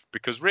 sad stuff.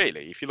 Because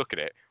really, if you look at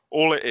it,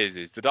 all it is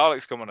the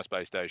Daleks come on a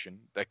space station,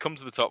 they come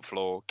to the top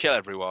floor, kill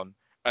everyone,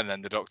 and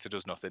then the Doctor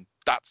does nothing.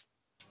 That's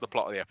the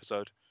plot of the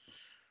episode.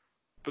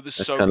 But there's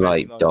so kind of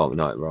many, like Dark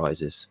Knight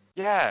Rises.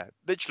 Yeah,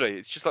 literally.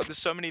 It's just like there's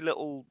so many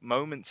little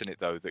moments in it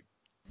though that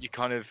you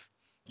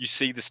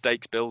see the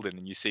stakes building,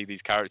 and you see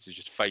these characters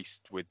just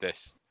faced with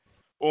this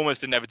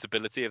almost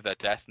inevitability of their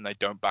death, and they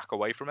don't back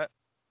away from it.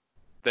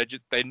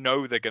 They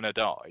know they're gonna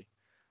die,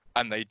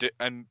 and they do.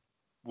 And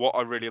what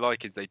I really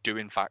like is they do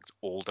in fact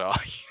all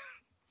die.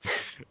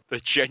 They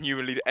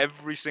genuinely,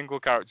 every single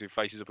character who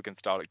faces up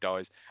against Dalek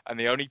dies, and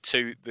the only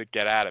two that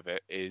get out of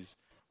it is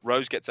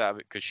Rose gets out of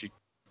it because she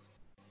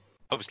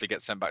obviously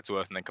gets sent back to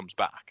Earth and then comes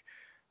back.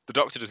 The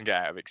Doctor doesn't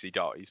get out of it because he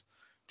dies,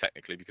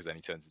 technically, because then he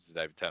turns into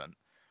David Tennant.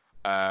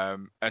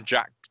 And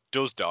Jack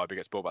does die but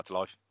gets brought back to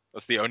life.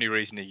 That's the only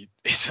reason he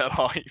is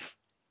alive.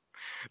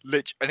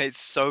 And it's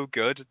so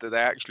good that they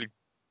actually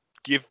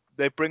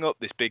bring up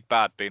this big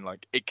bad being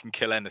like, it can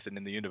kill anything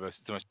in the universe.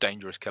 It's the most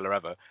dangerous killer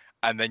ever.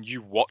 And then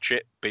you watch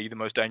it be the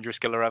most dangerous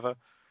killer ever,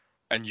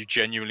 and you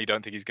genuinely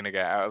don't think he's going to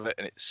get out of it,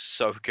 and it's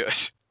so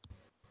good.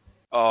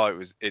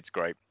 Oh, it's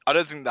great. I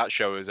don't think that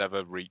show has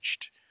ever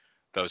reached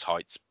those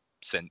heights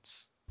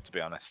since, to be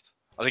honest.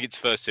 I think its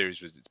first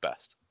series was its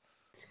best.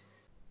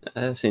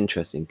 That's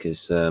interesting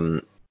because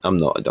I'm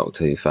not a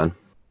Doctor Who fan,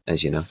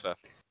 as you know. That's fair.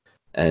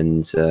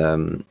 And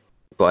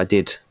but I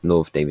did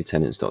love David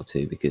Tennant's Doctor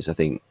Who because I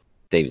think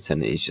David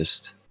Tennant is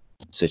just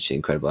such an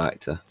incredible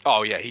actor.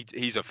 Oh yeah,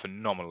 he's a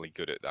phenomenally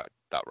good at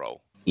that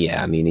role.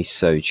 Yeah, I mean he's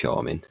so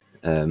charming.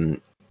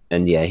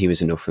 And yeah, he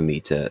was enough for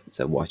me to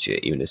watch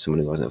it, even as someone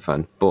who wasn't a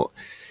fan. But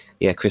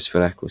yeah,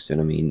 Christopher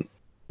Eccleston, I mean,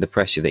 the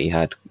pressure that he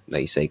had,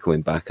 like you say,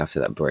 coming back after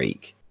that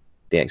break,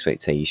 the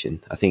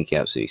expectation, I think he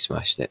absolutely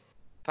smashed it.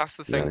 That's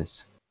the thing.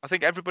 I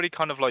think everybody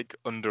kind of like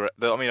I mean,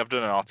 I've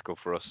done an article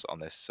for us on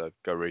this, so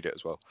go read it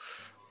as well.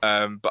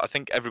 But I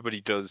think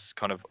everybody does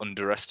kind of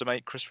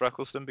underestimate Christopher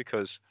Eccleston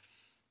because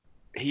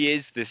he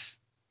is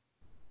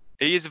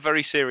a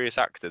very serious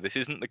actor. This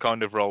isn't the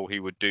kind of role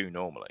he would do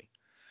normally.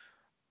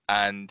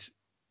 And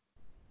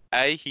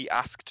he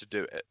asked to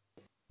do it,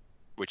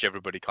 which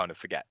everybody kind of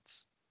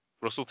forgets.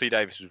 Russell T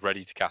Davies was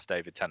ready to cast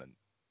David Tennant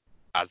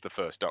as the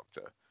first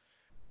Doctor.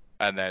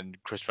 And then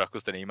Christopher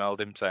Eccleston emailed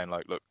him saying,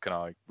 like, look, can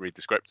I read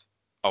the script?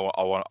 I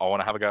want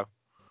to have a go.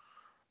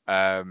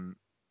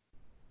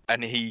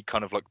 And he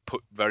kind of like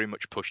very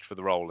much pushed for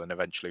the role, and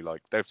eventually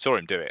like they saw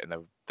him do it,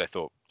 and they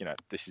thought, you know,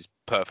 this is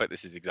perfect.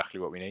 This is exactly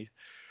what we need.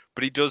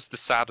 But he does the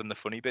sad and the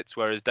funny bits,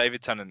 whereas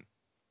David Tennant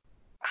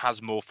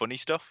has more funny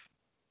stuff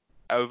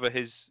over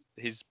his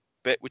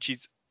bit, which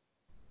he's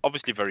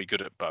obviously very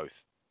good at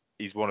both.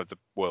 He's one of the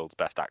world's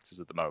best actors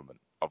at the moment,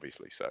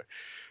 obviously, so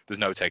there's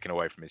no taking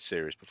away from his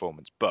serious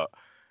performance. But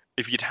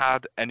if you'd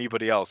had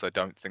anybody else, I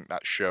don't think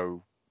that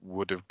show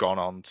would have gone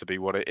on to be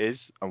what it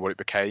is and what it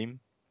became,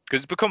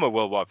 because it's become a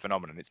worldwide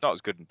phenomenon. It's not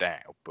as good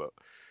now, but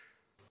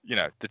you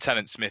know, the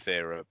Tennant Smith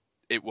era,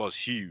 it was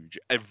huge.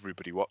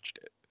 Everybody watched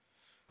it.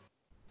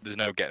 There's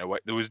no getting away.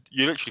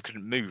 You literally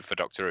couldn't move for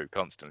Doctor Who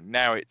constantly.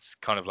 Now it's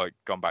kind of like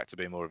gone back to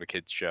being more of a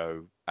kids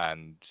show,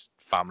 and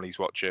families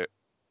watch it.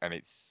 and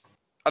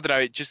I don't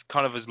know, it just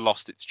kind of has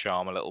lost its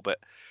charm a little bit.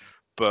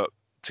 But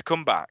to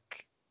come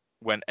back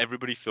when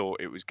everybody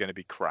thought it was going to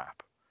be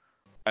crap,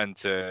 and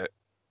to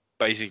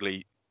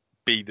basically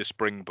be the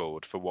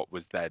springboard for what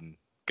was then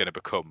going to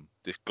become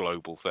this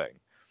global thing,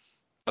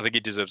 I think he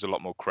deserves a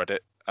lot more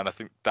credit. And I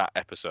think that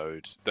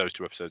episode, those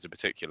 2 episodes in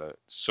particular,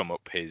 sum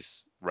up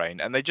his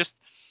reign, and they just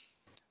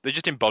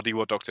embody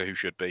what Doctor Who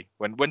should be.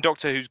 When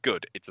Doctor Who's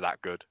good, it's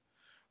that good,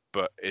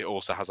 but it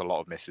also has a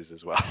lot of misses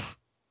as well.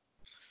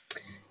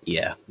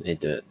 Yeah,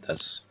 it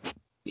does.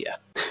 Yeah,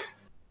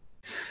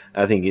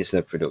 I think it's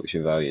the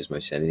production value as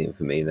much as anything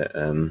for me that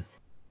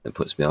that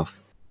puts me off,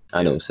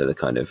 and also the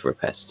kind of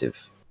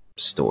repetitive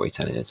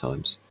storytelling at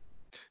times.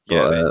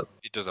 Yeah, but,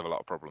 it does have a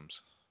lot of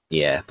problems.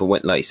 Yeah, but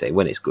when, like you say,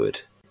 when it's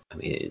good, I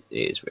mean, it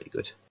is really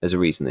good. There's a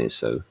reason it's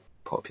so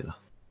popular.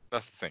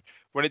 That's the thing.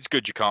 When it's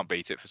good, you can't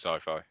beat it for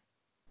sci-fi.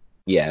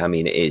 Yeah, I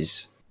mean, it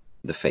is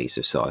the face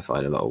of sci-fi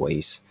in a lot of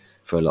ways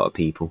for a lot of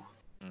people.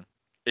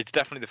 It's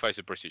definitely the face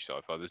of British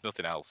sci-fi. There's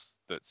nothing else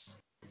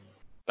that's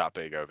that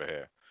big over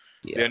here.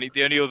 Yeah.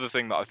 The only other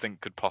thing that I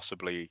think could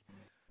possibly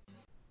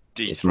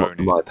dethrone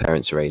it. My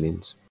parents are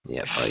aliens.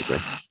 Yeah, I agree.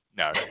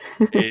 No,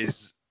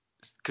 is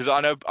because I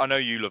know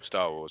you love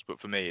Star Wars, but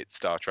for me it's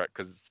Star Trek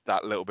because it's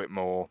that little bit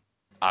more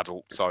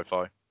adult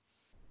sci-fi.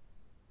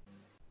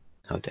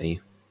 How dare you?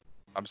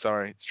 I'm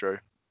sorry, it's true.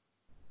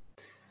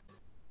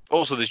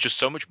 Also, there's just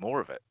so much more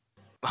of it.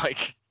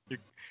 Like,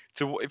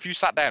 if you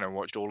sat down and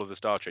watched all of the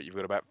Star Trek, you've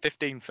got about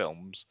 15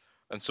 films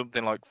and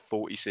something like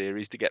 40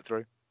 series to get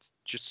through. It's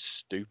just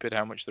stupid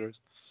how much there is.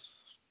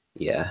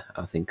 Yeah,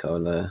 I think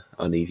I'll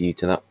leave you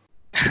to that.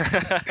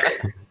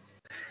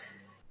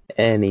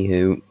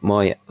 Anywho,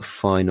 my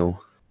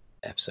final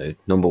episode,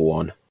 number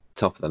 1,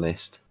 top of the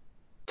list,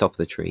 top of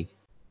the tree,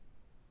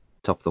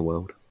 top of the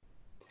world.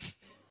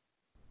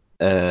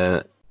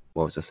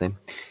 What was I saying?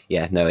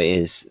 Yeah, no, it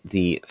is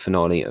the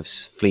finale of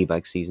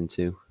Fleabag season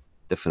 2,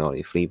 the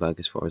finale of Fleabag,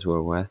 as far as we're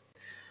aware.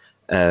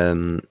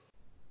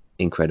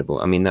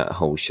 Incredible. I mean, that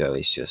whole show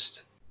is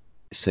just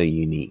so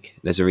unique.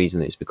 There's a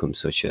reason that it's become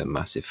such a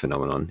massive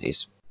phenomenon.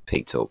 It's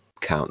picked up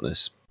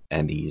countless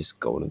Emmys,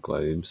 Golden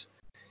Globes,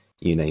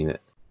 you name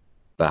it,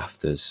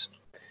 BAFTAs.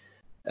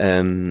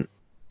 And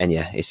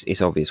yeah,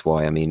 it's obvious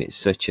why. I mean, it's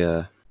such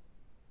an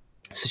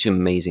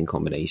amazing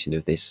combination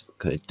of this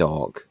kind of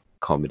dark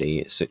comedy.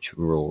 It's such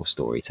raw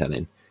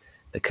storytelling.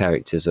 The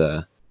characters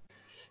are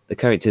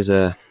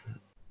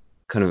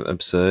kind of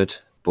absurd,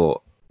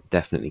 but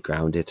definitely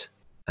grounded.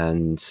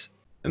 And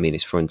I mean,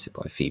 it's fronted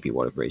by Phoebe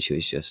Waller-Bridge, who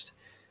is just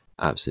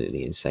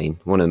absolutely insane.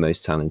 One of the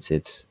most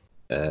talented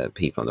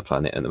people on the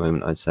planet at the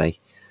moment, I'd say.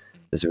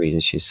 There's a reason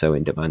she's so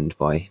in demand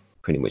by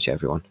pretty much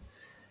everyone.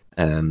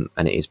 And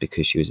it is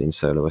because she was in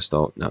Solo: A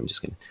Star. No, I'm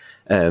just kidding.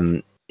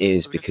 It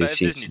is because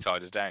she's Disney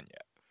tied her down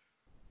yet.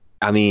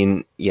 I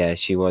mean, yeah,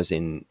 she was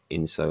in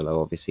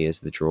Solo, obviously, as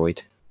the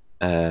droid.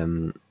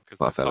 But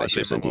I felt like she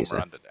was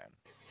underused.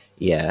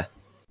 Yeah,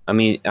 I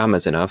mean,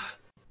 Amazon have.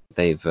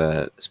 They've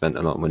spent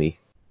a lot of money.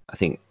 I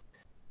think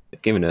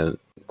they've given her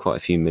quite a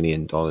few $1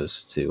 million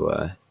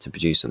to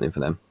produce something for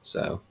them.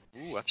 So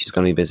she's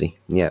going to be busy.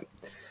 Yeah.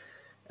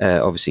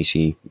 Obviously,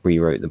 she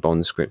rewrote the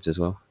Bond script as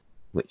well,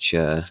 which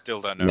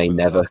still don't know may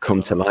never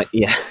come to light.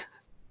 Yeah.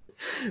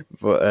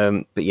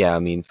 but yeah, I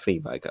mean,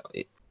 Fleabag,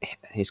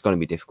 it's going to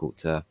be difficult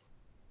to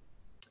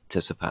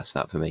surpass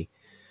that for me.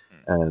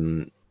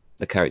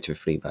 The character of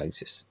Fleabag is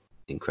just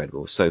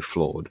incredible, so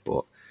flawed,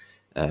 but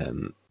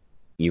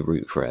you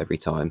root for it every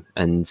time.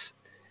 And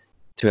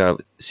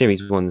throughout,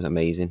 series 1's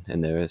amazing,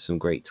 and there are some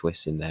great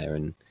twists in there,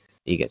 and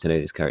you get to know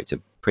this character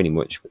pretty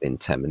much within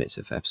 10 minutes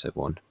of episode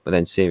 1. But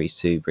then series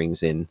 2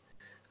 brings in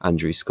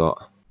Andrew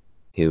Scott,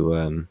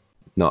 who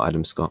not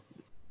Adam Scott.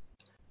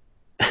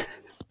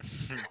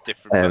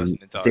 Different person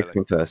entirely.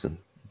 Different person,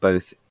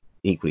 both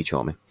equally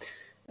charming.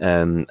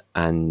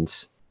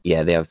 And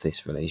yeah, they have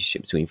this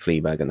relationship between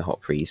Fleabag and the Hot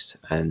Priest,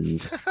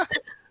 and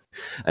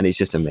and it's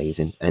just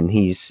amazing. And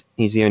he's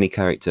the only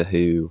character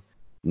who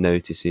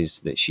notices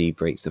that she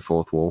breaks the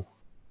fourth wall,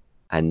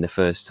 and the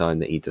first time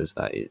that he does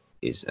that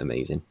is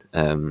amazing.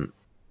 And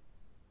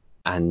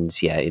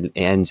yeah, it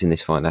ends in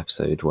this final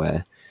episode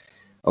where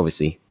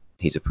obviously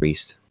he's a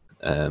priest.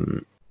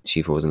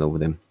 She falls in love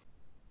with him.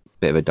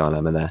 Bit of a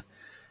dilemma there,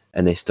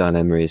 and this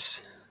dilemma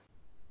is,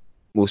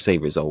 we'll say,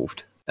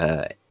 resolved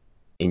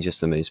in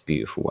just the most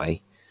beautiful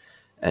way.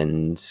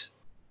 And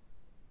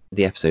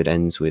the episode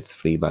ends with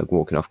Fleabag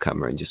walking off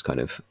camera and just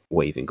kind of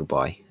waving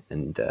goodbye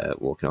and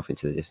walking off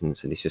into the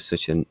distance. And it's just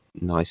such a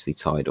nicely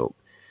tied up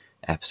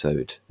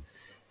episode.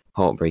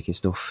 Heartbreaking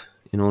stuff,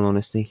 in all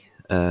honesty.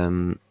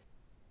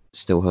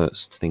 Still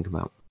hurts to think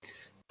about.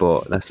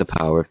 But that's the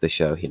power of the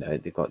show. You know,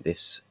 they've got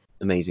this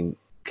amazing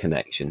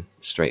connection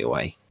straight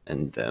away.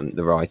 And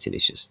the writing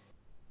is just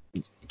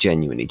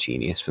genuinely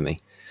genius for me.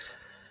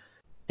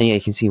 And yeah,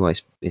 you can see why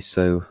it's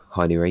so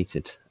highly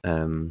rated.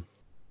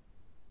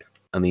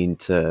 I mean,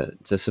 to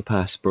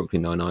surpass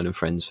Brooklyn Nine-Nine and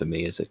Friends for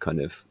me as a kind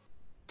of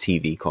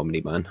TV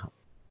comedy man,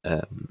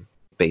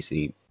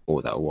 basically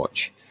all that I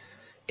watch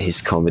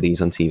is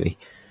comedies on TV.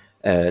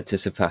 to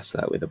surpass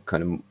that with a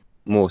kind of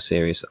more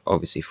serious,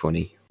 obviously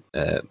funny,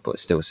 but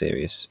still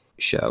serious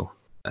show,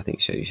 I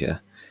think shows you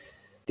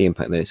the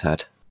impact that it's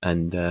had.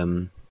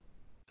 And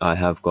I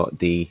have got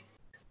the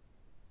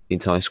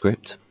entire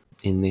script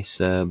in this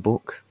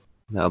book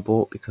that I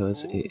bought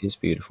because it is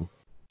beautiful.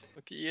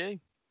 Look at you.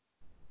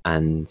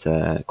 And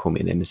call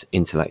me an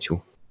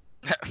intellectual.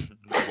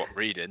 What,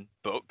 reading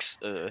books?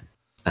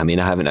 I mean,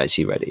 I haven't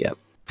actually read it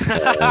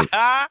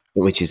yet,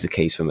 which is the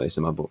case for most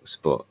of my books.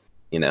 But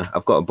you know,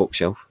 I've got a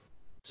bookshelf,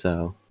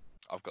 so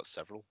I've got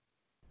several.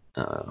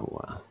 Oh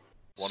wow!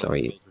 One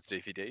Sorry, of them with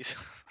DVDs.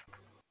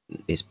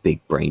 It's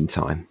big brain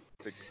time.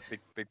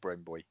 Big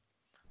brain boy.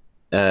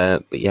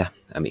 But yeah,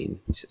 I mean,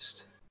 it's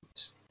just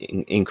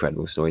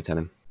incredible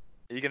storytelling.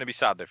 Are you going to be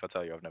sad if I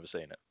tell you I've never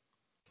seen it?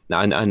 Now,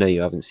 I know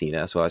you haven't seen it.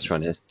 That's why I was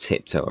trying to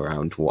tiptoe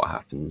around what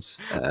happens.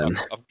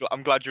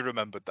 I'm glad you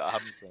remembered that I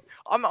haven't seen it.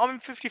 I'm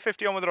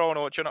 50-50 on whether I want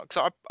to watch it or not.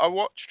 Because I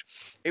watched...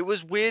 It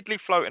was weirdly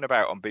floating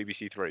about on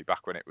BBC Three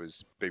back when it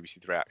was BBC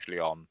Three actually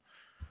on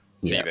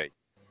TV.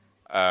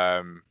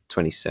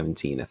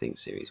 2017, I think,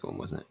 Series 1,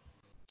 wasn't it?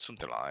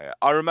 Something like that.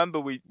 I remember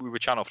we were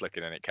channel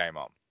flicking and it came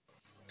on.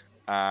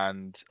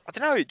 And I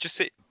don't know,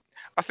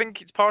 I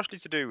think it's partially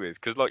to do with...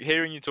 Because like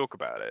hearing you talk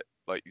about it,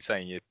 like you're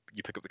saying you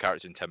pick up the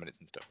character in 10 minutes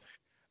and stuff.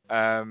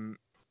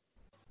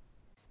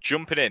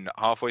 Jumping in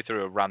halfway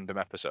through a random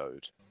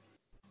episode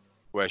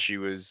where she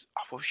was...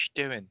 Oh, what was she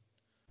doing?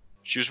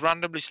 She was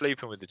randomly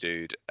sleeping with the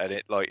dude and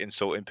it like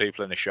insulting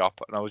people in a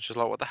shop. And I was just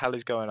like, what the hell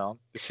is going on?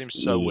 This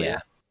seems so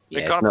weird.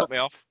 It kind of put me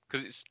off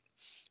because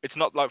it's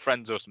not like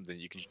Friends or something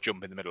you can just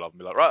jump in the middle of and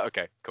be like, right,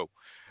 okay, cool.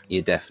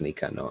 You definitely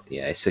cannot.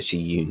 Yeah, it's such a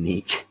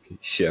unique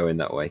show in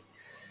that way.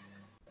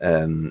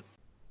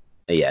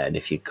 Yeah, and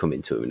if you come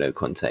into it with no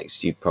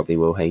context, you probably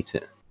will hate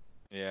it.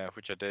 Yeah,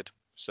 which I did.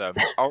 So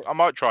I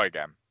might try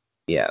again.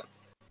 Yeah.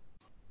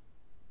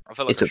 I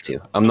feel like it's up to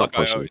you. I'm not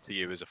pushing. I owe it to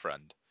you as a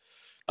friend.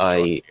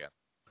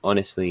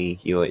 Honestly,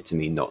 you owe it to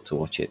me not to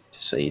watch it,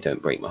 just so you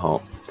don't break my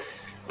heart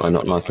by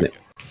not liking it.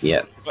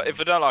 Yeah. But if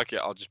I don't like it,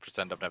 I'll just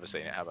pretend I've never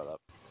seen it. How about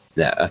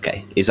that? Yeah.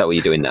 Okay. Is that what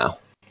you're doing now?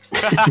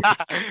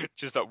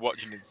 Just like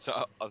watching it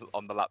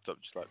on the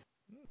laptop, just like.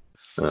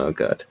 Oh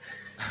god.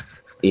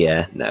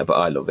 Yeah. No, but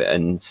I love it,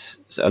 and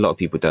a lot of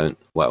people don't.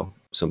 Well,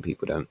 some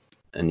people don't,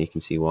 and you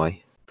can see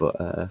why. But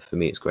for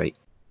me, it's great.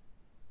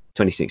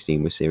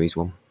 2016 was Series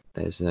 1.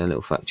 There's a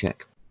little fact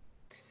check.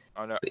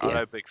 I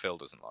know Big Phil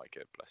doesn't like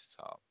it, bless his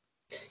heart.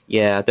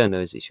 Yeah, I don't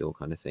know if it's your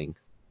kind of thing.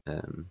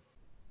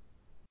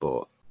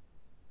 But,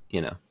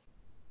 you know,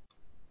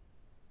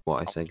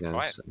 what I say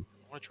goes. So.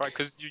 I want to try it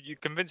because you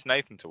convinced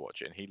Nathan to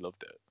watch it and he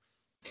loved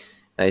it.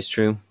 That is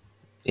true.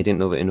 He didn't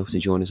love it enough to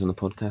join us on the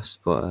podcast,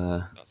 but...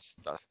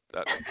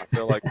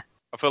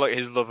 I feel like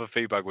his love of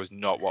feedback was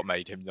not what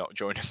made him not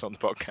join us on the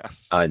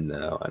podcast. I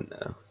know.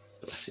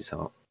 Bless his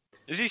heart.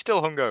 Is he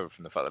still hungover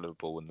from the fact that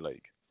Liverpool won the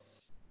league?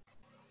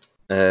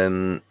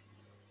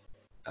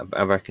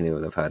 I reckon he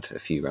would have had a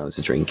few rounds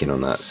of drinking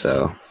on that,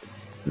 so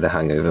the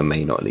hangover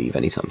may not leave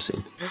anytime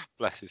soon.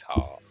 Bless his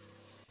heart.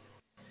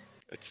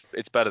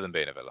 It's better than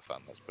being a Villa fan,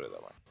 let's put it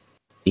that way.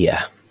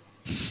 Yeah.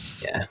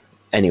 Yeah.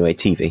 Anyway,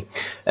 TV.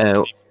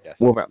 Yes.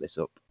 We'll wrap this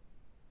up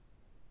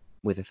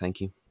with a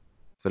thank you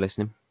for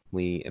listening.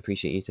 We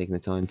appreciate you taking the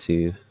time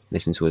to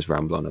listen to us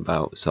ramble on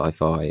about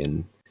sci-fi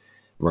and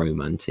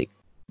romantic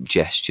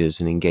gestures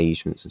and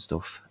engagements and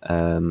stuff.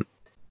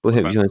 We'll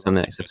hope you join us on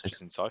the next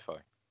episode. In sci-fi.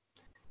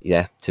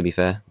 Yeah, to be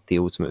fair, the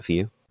ultimate for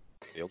you.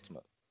 The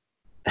ultimate.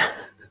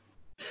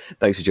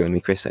 Thanks for joining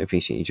me, Chris. I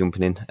appreciate you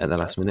jumping in at the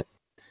last minute.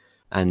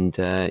 And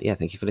yeah,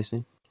 thank you for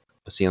listening.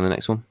 I'll see you on the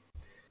next one.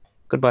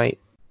 Goodbye.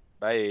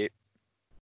 Bye.